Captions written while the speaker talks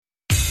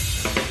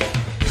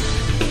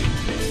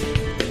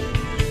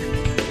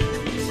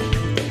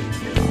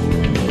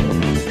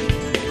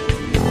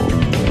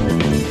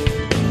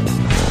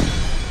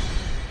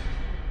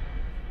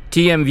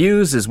TM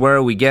Views is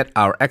where we get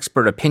our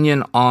expert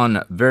opinion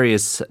on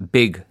various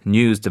big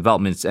news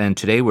developments. And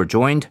today we're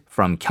joined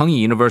from Kyunghee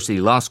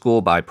University Law School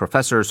by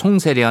Professor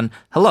Song Se-ryun.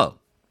 Hello.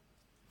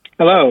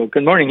 Hello.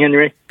 Good morning,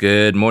 Henry.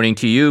 Good morning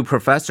to you,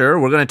 Professor.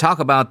 We're going to talk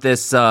about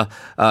this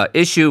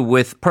issue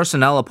with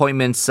personnel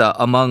appointments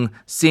among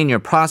senior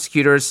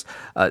prosecutors.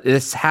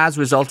 This has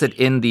resulted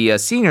in the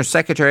Senior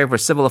Secretary for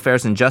Civil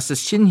Affairs and Justice,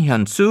 Shin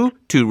Hyun-soo,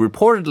 to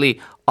reportedly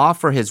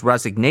offer his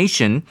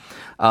resignation.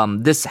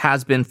 This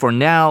has been, for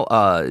now,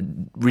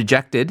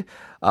 rejected.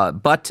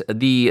 But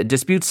the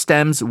dispute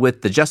stems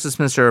with the Justice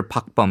Minister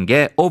Park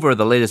Bum-ge over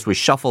the latest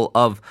reshuffle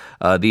of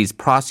these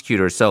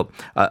prosecutors. So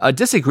a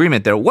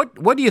disagreement there.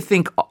 What do you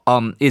think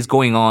is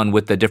going on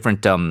with the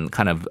different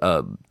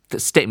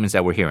statements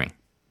that we're hearing?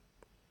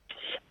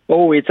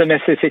 Oh, it's a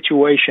messy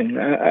situation.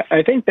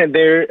 I think that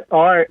there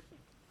are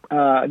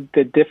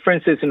the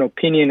differences in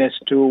opinion as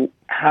to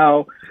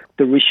how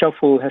the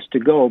reshuffle has to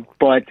go.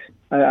 But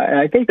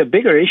I think the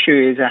bigger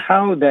issue is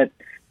how that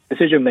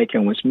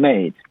decision-making was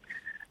made.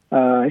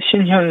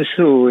 Shin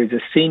Hyun-soo is a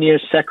senior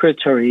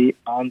secretary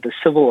on the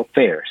civil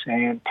affairs,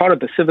 and part of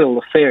the civil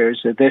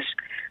affairs, this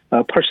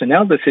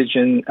personnel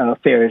decision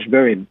affair is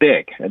very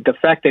big. The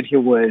fact that he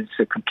was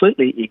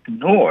completely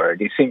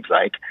ignored, it seems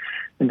like,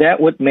 that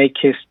would make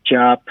his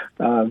job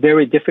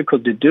very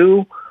difficult to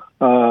do,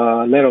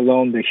 let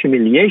alone the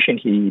humiliation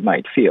he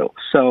might feel.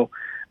 So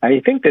I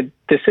think the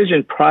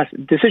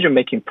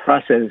decision-making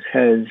process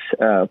has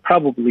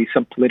probably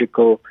some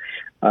political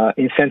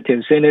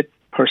incentives in it.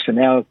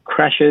 Personnel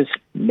crashes.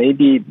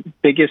 Maybe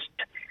biggest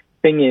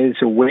thing is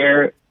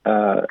where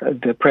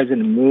the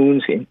President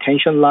Moon's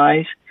intention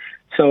lies.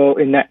 So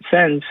in that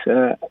sense,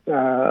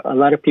 a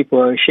lot of people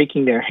are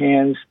shaking their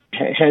heads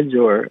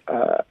or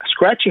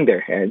scratching their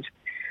heads.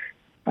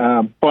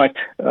 But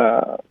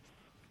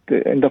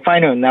in the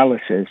final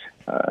analysis,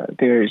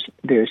 there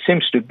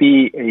seems to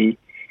be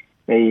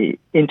a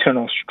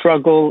internal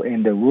struggle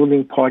in the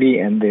ruling party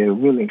and the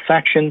ruling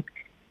faction.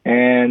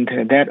 And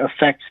that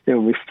affects the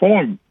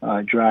reform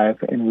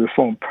drive and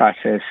reform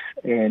process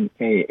in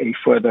a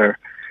further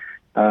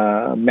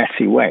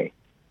messy way.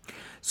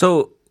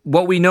 So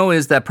what we know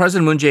is that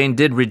President Moon Jae-in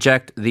did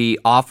reject the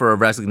offer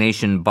of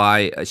resignation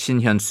by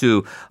Shin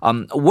Hyun-soo.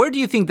 Where do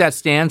you think that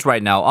stands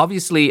right now?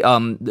 Obviously,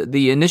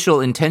 the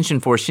initial intention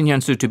for Shin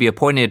Hyun-soo to be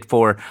appointed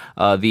for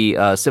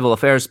the civil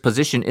affairs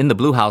position in the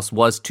Blue House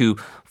was to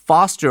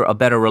foster a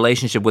better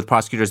relationship with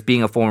prosecutors,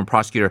 being a former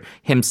prosecutor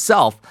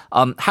himself.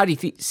 How do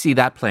you see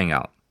that playing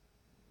out?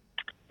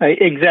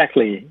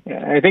 Exactly.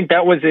 I think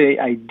that was the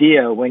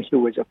idea when he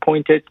was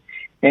appointed,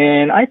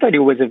 and I thought it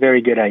was a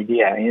very good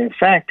idea. In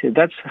fact,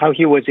 that's how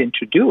he was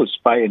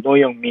introduced by Roh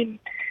Young-min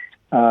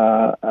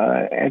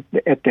at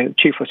the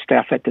chief of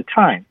staff at the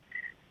time.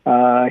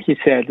 He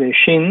said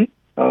Shin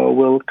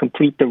will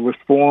complete the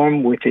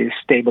reform with his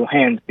stable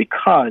hands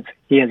because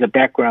he has a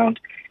background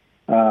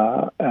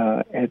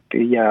at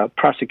the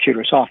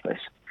prosecutor's office.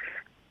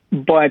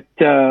 But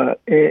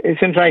it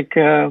seems like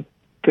the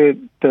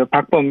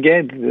Park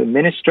Bum-ge, the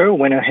minister,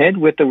 went ahead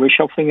with the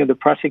reshuffling of the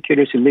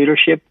prosecutor's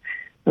leadership,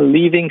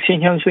 leaving Shin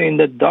Hyun-soo in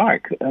the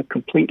dark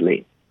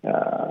completely.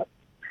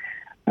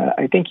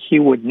 I think he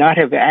would not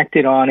have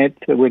acted on it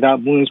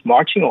without Moon's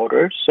marching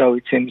orders, so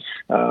it seems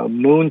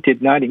Moon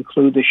did not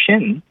include the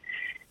Shin.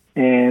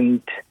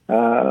 And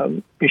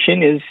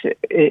Shin is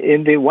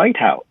in the White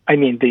House,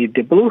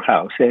 the Blue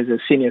House as a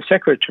senior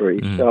secretary.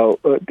 So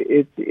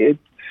it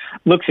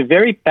looks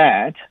very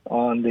bad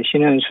on the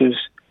Shin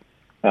Hyun-soo's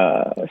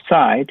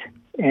side.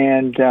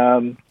 And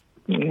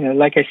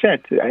like I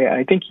said,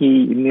 I think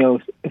he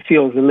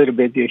feels a little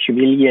bit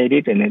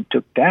humiliated and then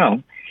took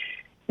down.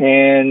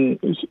 And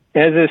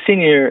as a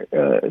senior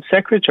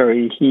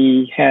secretary,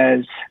 he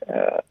has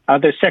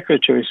other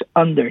secretaries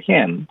under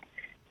him.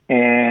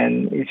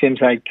 And it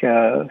seems like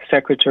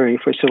Secretary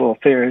for Civil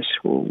Affairs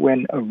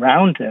went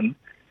around him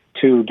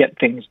to get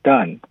things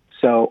done.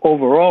 So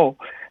overall,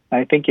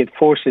 I think it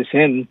forces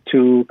him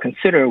to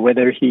consider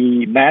whether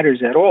he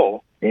matters at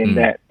all in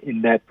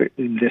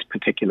this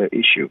particular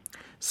issue.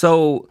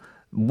 So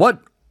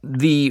what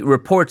the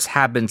reports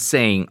have been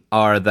saying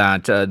are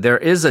that there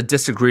is a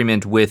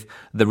disagreement with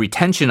the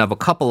retention of a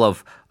couple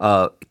of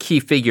key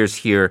figures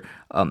here,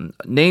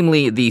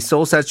 namely the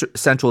Seoul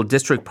Central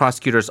District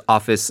Prosecutor's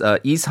Office,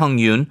 Lee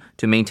Sung-yoon,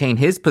 to maintain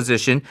his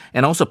position,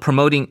 and also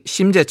promoting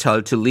Shim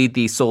Jae-chul to lead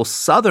the Seoul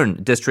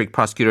Southern District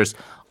Prosecutor's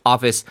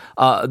Office.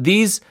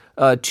 These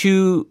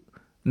two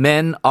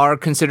men are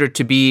considered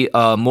to be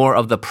more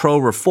of the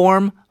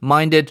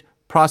pro-reform-minded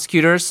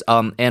prosecutors,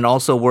 and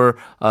also were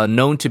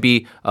known to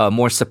be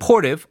more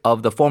supportive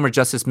of the former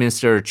Justice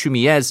Minister Chu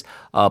Mi-ye's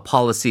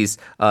policies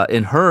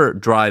in her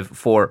drive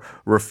for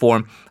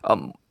reform.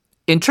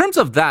 In terms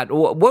of that,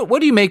 what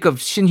do you make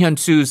of Shin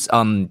Hyun-soo's,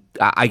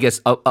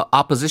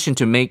 opposition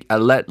to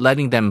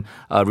letting them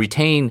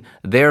retain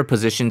their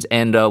positions,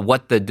 and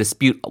what the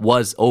dispute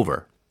was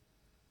over?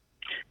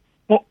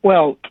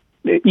 Well,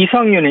 Lee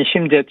Sung-yoon and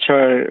Shim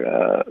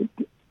Jae-chul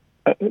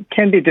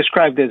can be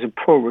described as a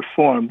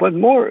pro-reform, but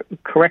more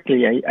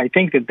correctly, I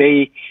think that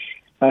they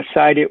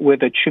sided with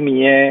the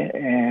Chumie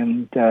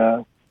and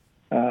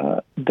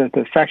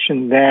the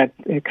faction that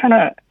kind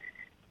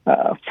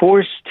of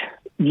forced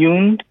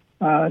Yoon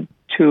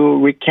to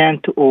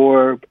recant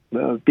or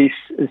be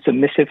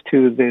submissive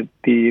to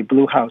the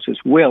Blue House's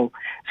will.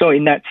 So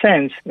in that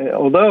sense,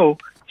 although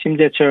Shim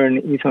Jae-chul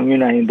and Lee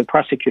Sung-yoon are in the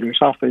prosecutor's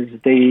office,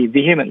 they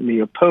vehemently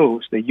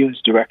oppose the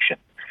Yoon's direction.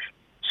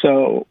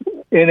 So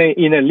in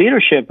a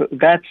leadership,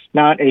 that's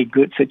not a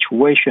good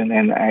situation,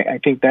 and I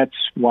think that's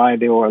why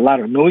there were a lot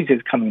of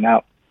noises coming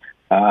out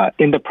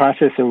in the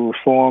process of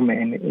reform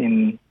and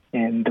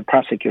in the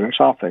prosecutor's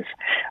office.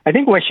 I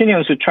think what Shin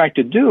Hyun-soo tried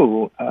to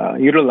do,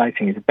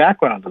 utilizing his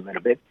background a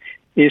little bit,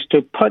 is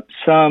to put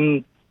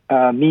some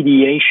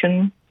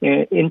mediation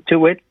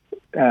into it,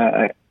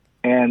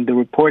 and the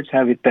reports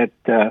have it that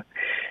the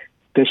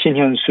Shin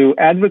Hyun-soo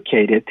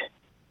advocated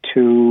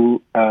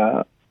to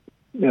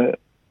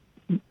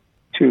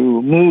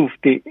move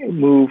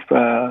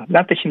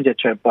not the Shim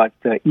Jae-chul but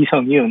Lee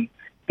Sung-yoon,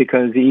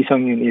 because Lee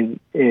Sung-yoon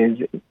is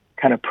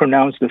kind of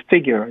pronounced the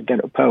figure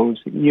that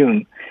opposed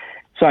Yoon.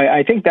 So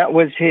I think that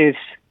was his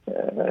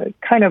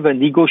kind of a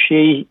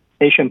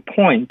negotiation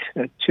point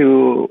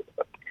to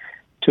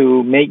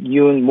make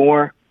Yoon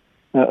more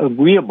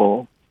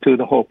agreeable to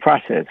the whole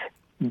process.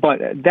 But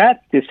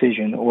that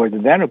decision or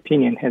that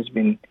opinion has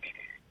been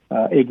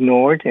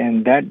ignored,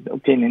 and that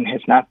opinion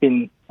has not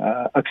been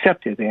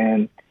accepted.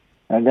 And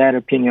that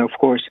opinion, of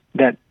course,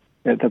 that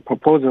the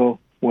proposal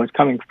was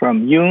coming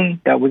from Yoon,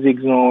 that was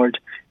ignored,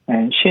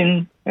 and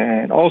Shin,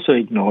 and also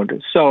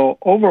ignored. So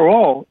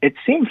overall, it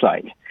seems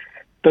like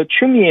the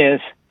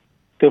Chumie's,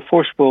 the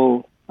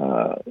forceful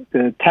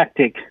the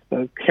tactic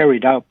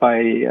carried out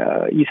by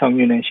Lee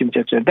Sung-yoon and Shim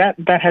Jae-chul,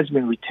 that has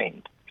been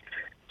retained.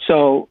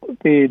 So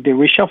the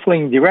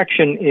reshuffling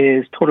direction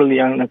is totally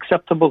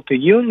unacceptable to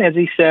Yoon, as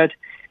he said,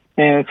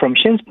 and from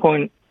Shin's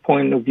point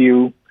of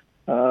view,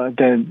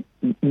 the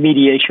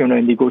mediation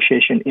or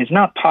negotiation is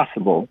not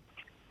possible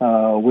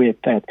with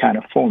that kind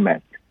of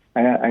format.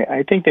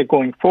 I think that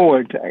going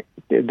forward,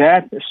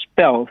 that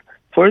spells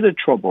further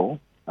trouble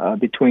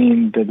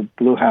between the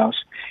Blue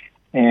House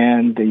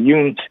and the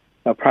Yoon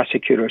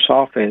prosecutor's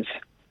office,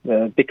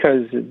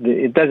 because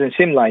it doesn't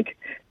seem like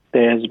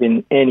there has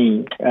been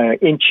any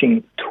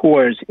inching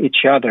towards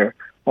each other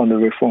on the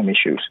reform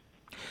issues.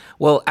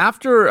 Well,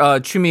 after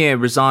Chumie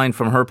resigned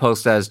from her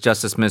post as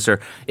Justice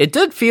Minister, it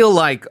did feel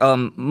like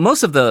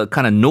most of the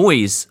kind of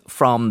noise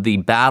from the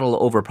battle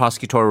over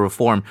prosecutorial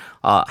reform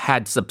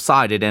had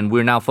subsided, and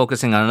we're now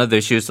focusing on other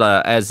issues.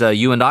 As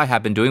you and I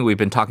have been doing, we've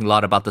been talking a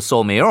lot about the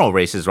Seoul mayoral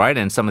races, right,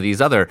 and some of these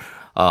other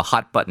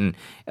hot-button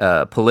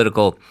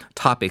political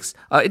topics.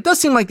 It does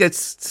seem like it's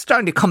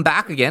starting to come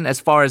back again as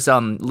far as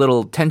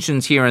little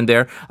tensions here and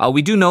there.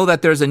 We do know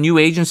that there's a new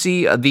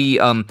agency,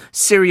 the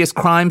Serious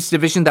Crimes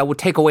Division, that would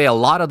take away a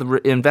lot of the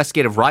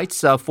investigative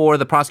rights for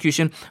the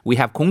prosecution. We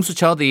have Kong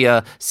Soo-cheol,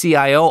 the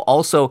CIO,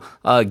 also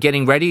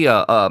getting ready,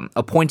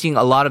 appointing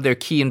a lot of their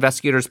key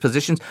investigators'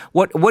 positions.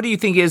 What do you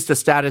think is the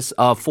status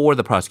for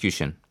the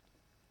prosecution?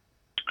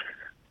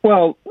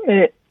 Well,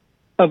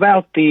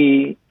 about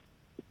this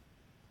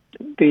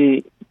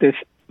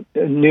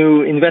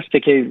new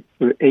investigative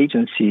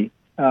agency,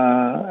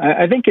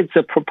 I think it's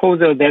a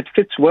proposal that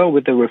fits well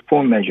with the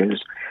reform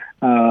measures.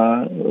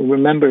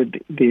 Remember,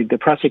 the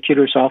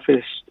prosecutor's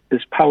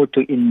office's power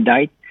to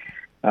indict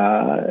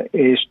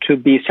is to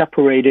be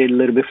separated a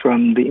little bit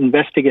from the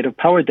investigative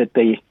power that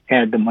they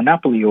had the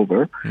monopoly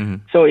over. Mm-hmm.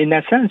 So in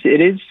that sense,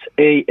 it is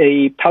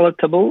a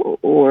palatable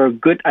or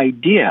good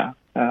idea.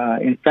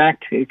 In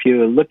fact, if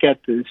you look at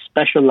the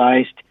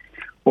specialized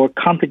or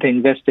competent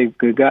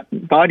investigative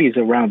bodies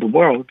around the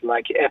world,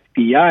 like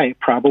FBI,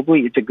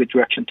 probably it's a good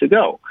direction to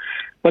go.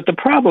 But the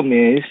problem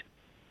is,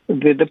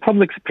 the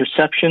public's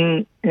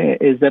perception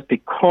is that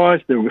because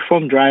the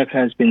reform drive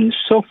has been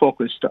so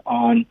focused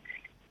on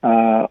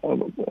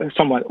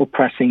somewhat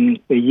oppressing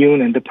the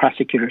Yoon and the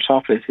prosecutor's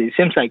office, it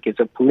seems like it's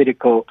a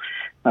political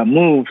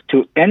move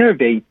to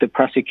enervate the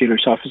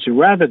prosecutor's office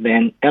rather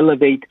than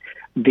elevate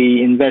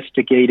the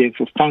investigative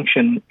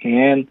function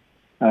and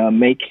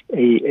make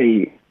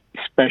a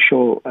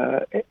special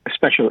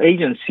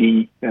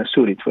agency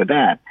suited for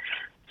that.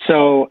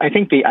 So I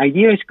think the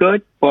idea is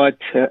good, but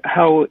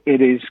how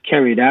it is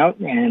carried out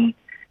and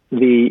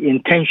the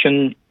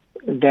intention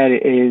that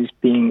is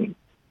being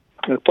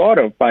thought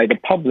of by the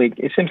public,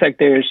 it seems like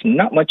there's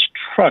not much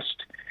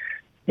trust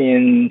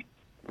in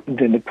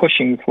the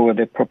pushing for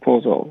the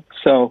proposal.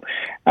 So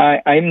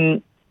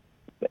I'm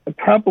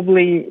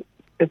probably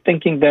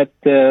thinking that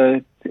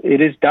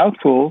it is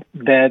doubtful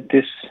that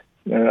this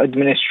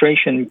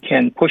administration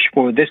can push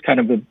for this kind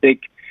of a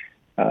big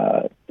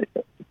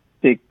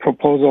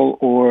proposal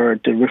or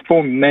the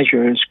reform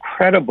measures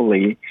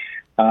credibly.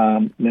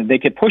 They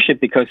could push it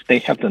because they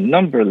have the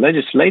number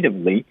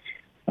legislatively,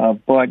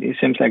 but it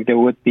seems like there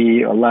would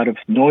be a lot of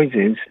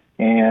noises,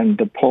 and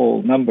the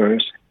poll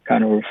numbers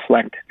kind of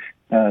reflect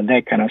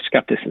that kind of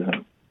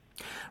skepticism.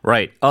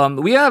 Right.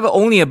 We have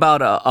only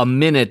about a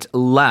minute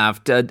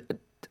left.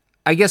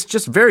 I guess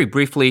just very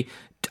briefly,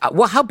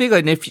 well, how big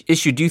an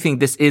issue do you think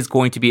this is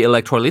going to be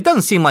electorally? It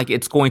doesn't seem like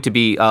it's going to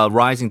be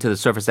rising to the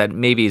surface that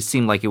maybe it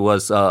seemed like it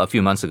was a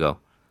few months ago.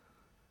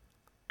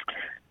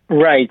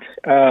 Right.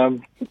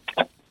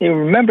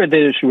 Remember,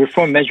 this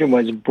reform measure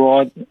was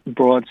broad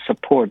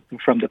support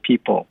from the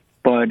people,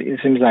 but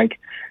it seems like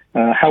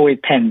how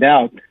it panned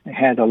out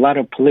had a lot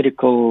of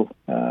political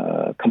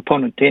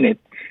component in it.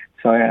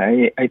 So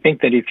I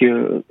think that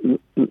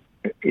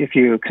if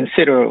you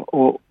consider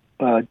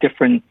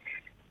different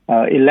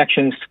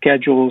election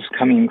schedules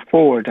coming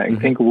forward, I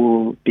think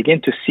we'll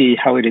begin to see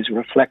how it is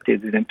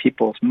reflected in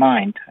people's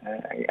mind.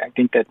 I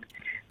think that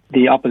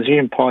the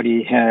opposition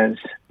party has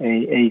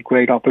a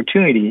great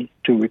opportunity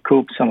to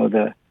recoup some of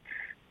the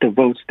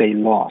votes they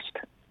lost.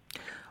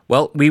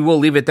 Well, we will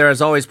leave it there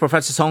as always.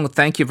 Professor Song,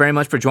 thank you very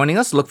much for joining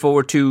us. Look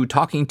forward to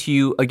talking to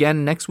you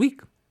again next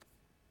week.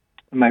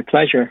 My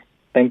pleasure.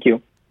 Thank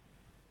you.